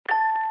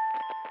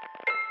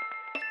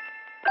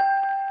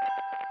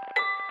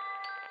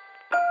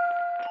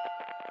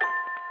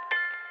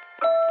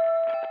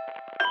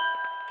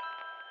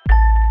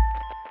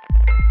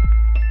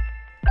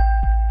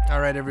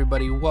right,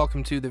 everybody,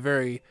 welcome to the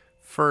very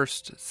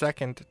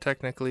second,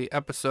 technically,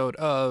 episode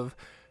of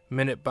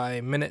Minute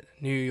by Minute,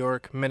 New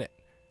York Minute.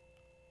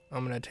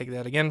 I'm going to take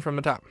that again from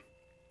the top.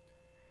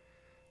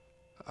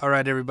 All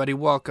right, everybody,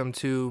 welcome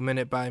to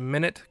Minute by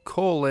Minute,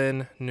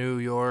 New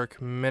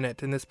York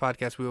Minute. In this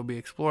podcast, we will be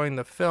exploring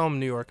the film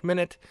New York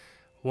Minute,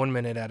 1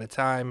 minute at a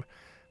time.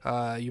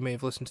 You may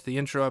have listened to the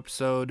intro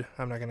episode.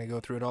 I'm not going to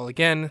go through it all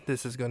again.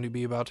 This is going to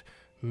be about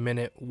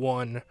minute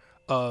one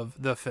of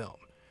the film.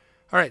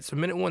 All right, so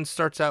minute one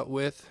starts out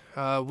with,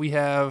 we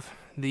have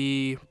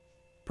the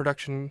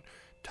production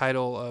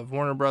title of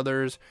Warner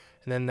Brothers,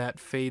 and then that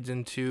fades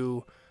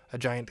into a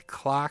giant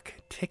clock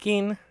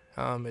ticking.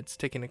 It's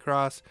ticking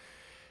across.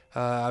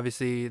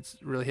 Obviously, it's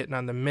really hitting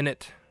on the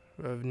minute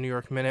of New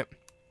York Minute.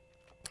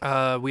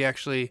 We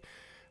actually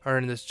are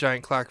in this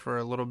giant clock for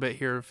a little bit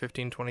here,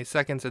 15, 20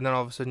 seconds, and then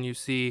all of a sudden you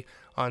see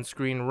on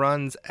screen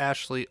runs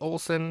Ashley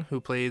Olsen, who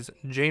plays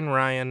Jane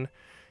Ryan,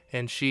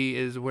 and she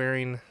is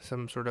wearing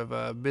some sort of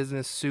a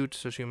business suit,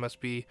 so she must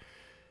be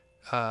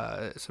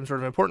some sort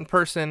of important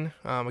person.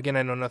 Again,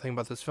 I know nothing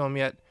about this film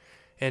yet,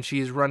 and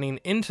she is running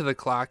into the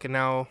clock, and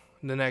now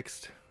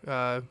the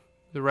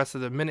rest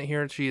of the minute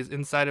here, she is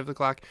inside of the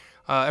clock.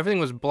 Everything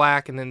was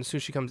black, and then as soon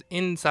as she comes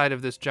inside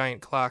of this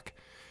giant clock,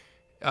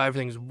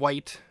 everything's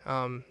white.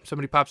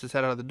 Somebody pops his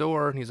head out of the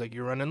door, and he's like,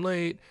 "You're running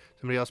late."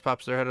 Somebody else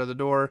pops their head out of the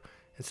door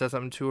and says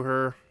something to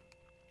her,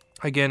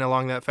 again,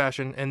 along that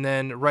fashion. And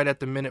then right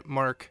at the minute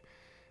mark,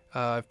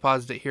 I've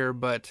paused it here,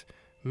 but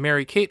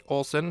Mary-Kate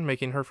Olsen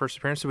making her first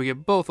appearance. So we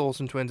get both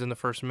Olsen twins in the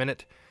first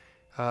minute.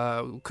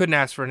 Couldn't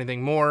ask for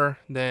anything more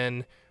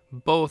than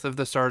both of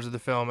the stars of the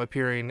film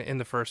appearing in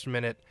the first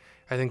minute.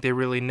 I think they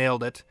really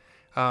nailed it.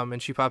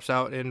 And she pops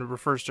out and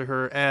refers to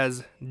her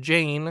as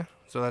Jane.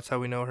 So that's how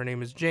we know her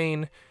name is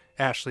Jane.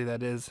 Ashley,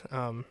 that is.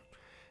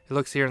 It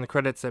looks here in the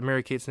credits that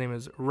Mary-Kate's name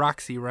is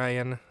Roxy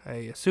Ryan. I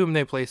assume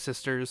they play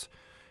sisters,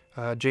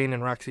 Jane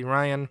and Roxy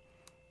Ryan.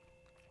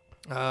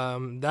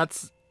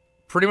 That's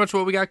pretty much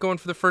what we got going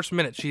for the first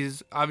minute.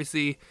 She's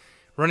obviously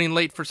running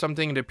late for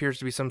something. It appears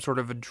to be some sort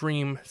of a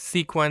dream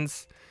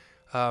sequence.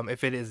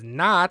 If it is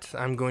not,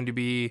 I'm going to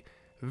be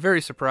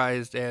very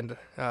surprised and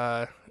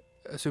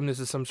assume this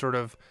is some sort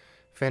of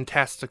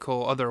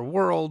fantastical other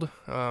world.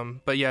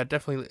 But yeah, it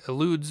definitely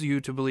alludes you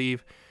to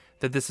believe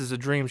that this is a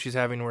dream she's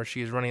having where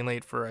she is running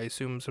late for, I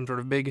assume, some sort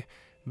of big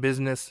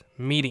business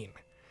meeting.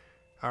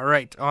 All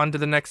right, on to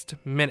the next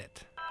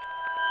minute.